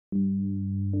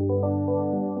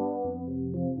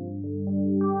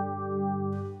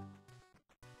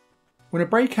When a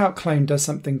breakout clone does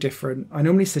something different, I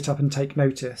normally sit up and take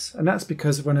notice, and that's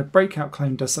because when a breakout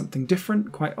clone does something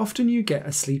different, quite often you get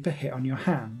a sleeper hit on your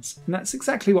hands. And that's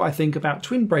exactly what I think about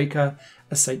Twin Breaker,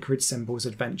 A Sacred Symbols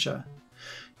Adventure.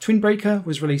 Twin Breaker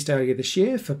was released earlier this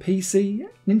year for PC,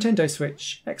 Nintendo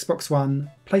Switch, Xbox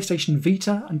One, PlayStation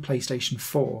Vita and PlayStation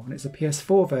 4, and it's a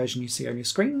PS4 version you see on your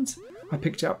screens. I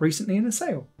picked it up recently in a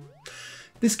sale.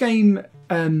 This game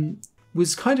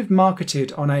was kind of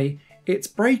marketed on it's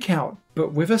Breakout,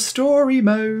 but with a story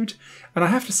mode. And I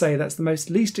have to say that's the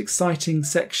most least exciting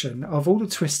section of all the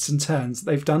twists and turns that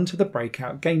they've done to the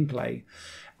Breakout gameplay.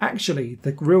 Actually,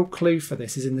 the real clue for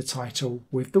this is in the title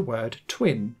with the word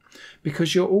twin,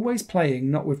 because you're always playing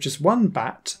not with just one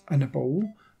bat and a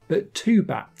ball, but two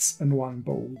bats and one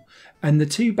ball. And the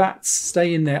two bats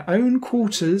stay in their own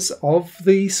quarters of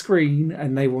the screen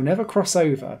and they will never cross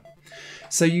over.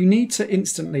 So you need to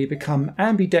instantly become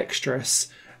ambidextrous,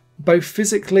 both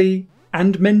physically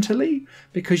and mentally,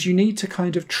 because you need to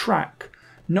kind of track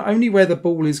not only where the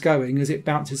ball is going as it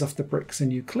bounces off the bricks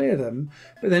and you clear them,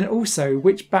 but then also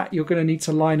which bat you're going to need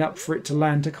to line up for it to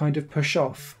land to kind of push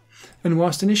off. And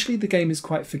whilst initially the game is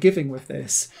quite forgiving with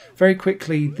this, very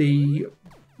quickly the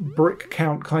brick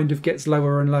count kind of gets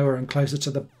lower and lower and closer to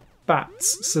the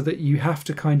bats, so that you have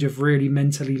to kind of really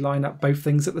mentally line up both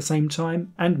things at the same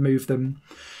time and move them.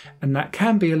 And that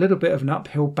can be a little bit of an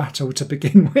uphill battle to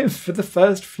begin with for the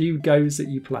first few goes that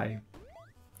you play.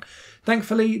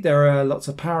 Thankfully, there are lots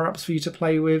of power-ups for you to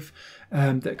play with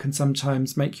that can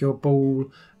sometimes make your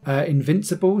ball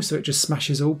invincible, so it just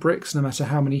smashes all bricks no matter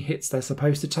how many hits they're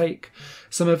supposed to take.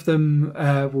 Some of them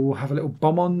will have a little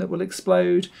bomb on that will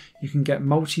explode. You can get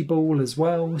multi-ball as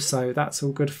well, so that's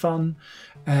all good fun.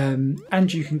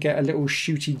 And you can get a little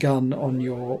shooty gun on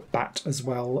your bat as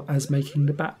well as making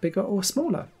the bat bigger or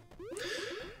smaller.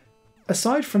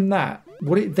 Aside from that,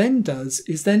 what it then does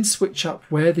is then switch up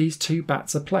where these two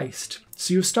bats are placed.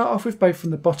 So you'll start off with both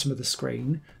from the bottom of the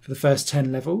screen for the first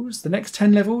 10 levels. The next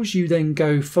 10 levels you then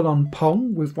go full on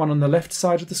Pong with one on the left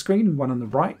side of the screen and one on the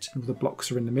right, and all the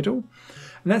blocks are in the middle.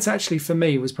 And that's actually, for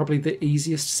me, was probably the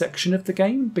easiest section of the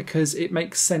game because it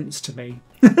makes sense to me.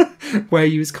 Where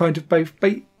you was kind of both...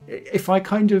 If I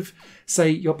kind of say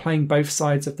you're playing both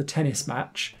sides of the tennis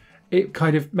match, it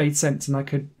kind of made sense and I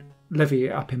could levy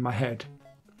it up in my head.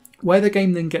 Where the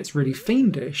game then gets really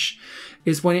fiendish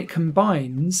is when it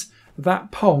combines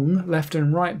that Pong left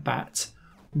and right bat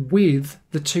with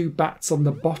the two bats on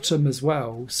the bottom as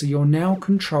well. So you're now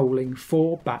controlling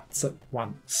 4 bats at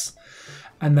once.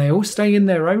 And they all stay in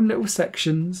their own little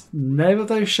sections,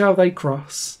 never shall they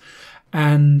cross.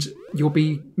 And you'll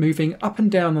be moving up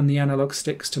and down on the analog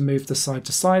sticks to move the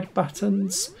side-to-side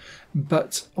buttons.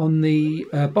 But on the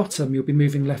bottom, you'll be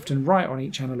moving left and right on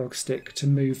each analog stick to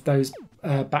move those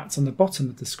bats on the bottom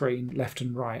of the screen left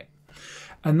and right.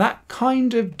 And that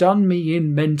kind of done me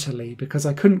in mentally because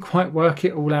I couldn't quite work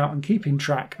it all out and keeping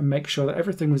track and make sure that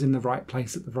everything was in the right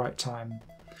place at the right time.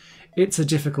 It's a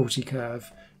difficulty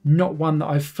curve, not one that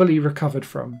I've fully recovered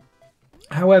from.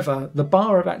 However, the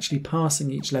bar of actually passing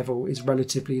each level is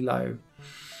relatively low.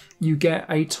 You get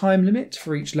a time limit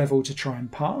for each level to try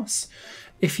and pass.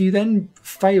 If you then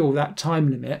fail that time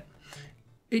limit,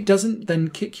 it doesn't then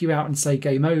kick you out and say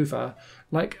game over.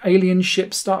 Like alien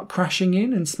ships start crashing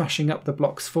in and smashing up the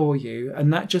blocks for you,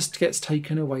 and that just gets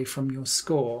taken away from your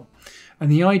score. And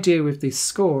the idea with this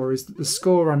score is that the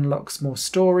score unlocks more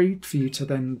story for you to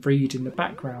then read in the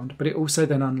background, but it also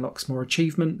then unlocks more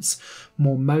achievements,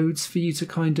 more modes for you to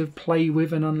kind of play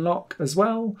with and unlock as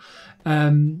well.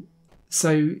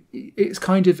 So it's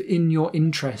kind of in your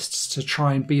interests to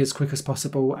try and be as quick as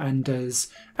possible and as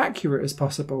accurate as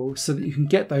possible so that you can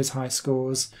get those high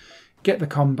scores, get the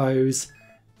combos,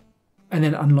 and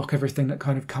then unlock everything that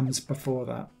kind of comes before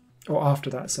that, or after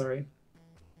that, sorry.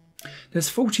 There's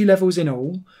 40 levels in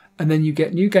all, and then you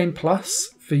get New Game Plus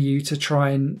for you to try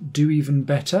and do even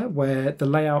better, where the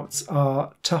layouts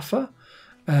are tougher,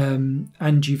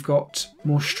 and you've got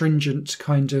more stringent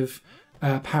kind of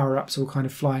power-ups all kind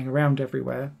of flying around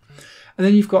everywhere. And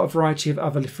then you've got a variety of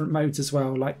other different modes as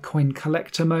well, like Coin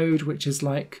Collector mode, which is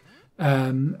like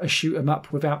a shoot 'em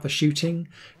up without the shooting.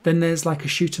 Then there's like a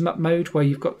shoot 'em up mode where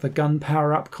you've got the gun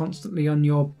power up constantly on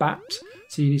your bat,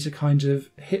 so you need to kind of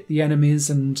hit the enemies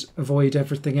and avoid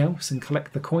everything else and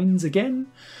collect the coins again.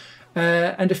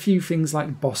 And a few things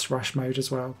like boss rush mode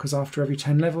as well, because after every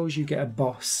 10 levels you get a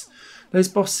boss. Those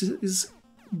bosses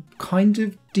kind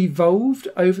of devolved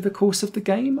over the course of the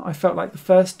game. I felt like the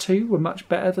first 2 were much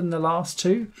better than the last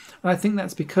 2, and I think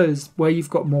that's because where you've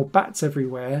got more bats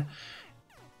everywhere,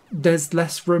 there's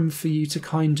less room for you to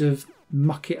kind of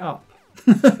muck it up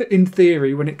in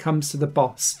theory, when it comes to the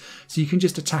boss. So you can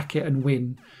just attack it and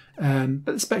win. But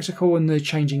the spectacle and the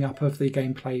changing up of the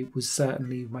gameplay was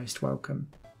certainly most welcome.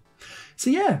 So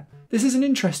yeah, this is an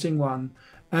interesting one.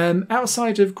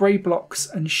 Outside of Grey Blocks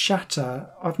and Shatter,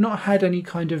 I've not had any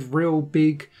kind of real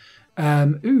big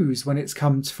ooze when it's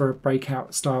come for a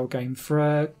Breakout style game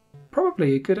for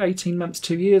probably a good 18 months,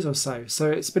 2 years or so.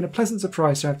 So it's been a pleasant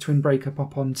surprise to have Twin Breaker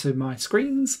pop onto my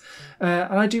screens.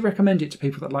 And I do recommend it to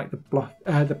people that like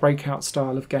the Breakout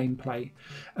style of gameplay.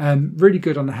 Really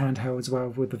good on the handheld as well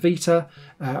with the Vita.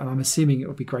 And I'm assuming it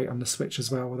will be great on the Switch as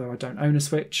well, although I don't own a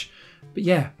Switch. But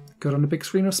yeah, good on the big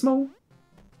screen or small.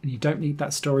 And you don't need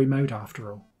that story mode after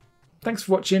all. Thanks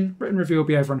for watching. Written review will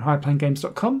be over on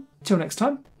higherplanegames.com. Till next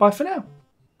time, bye for now.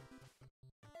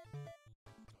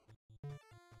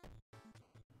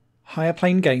 Higher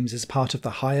Plane Games is part of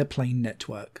the Higher Plane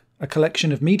Network, a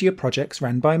collection of media projects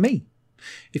ran by me.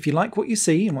 If you like what you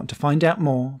see and want to find out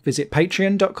more, visit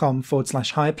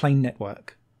patreon.com/Higher Plane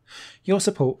Network. Your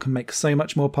support can make so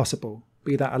much more possible,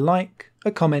 be that a like,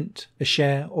 a comment, a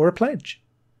share, or a pledge.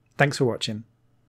 Thanks for watching.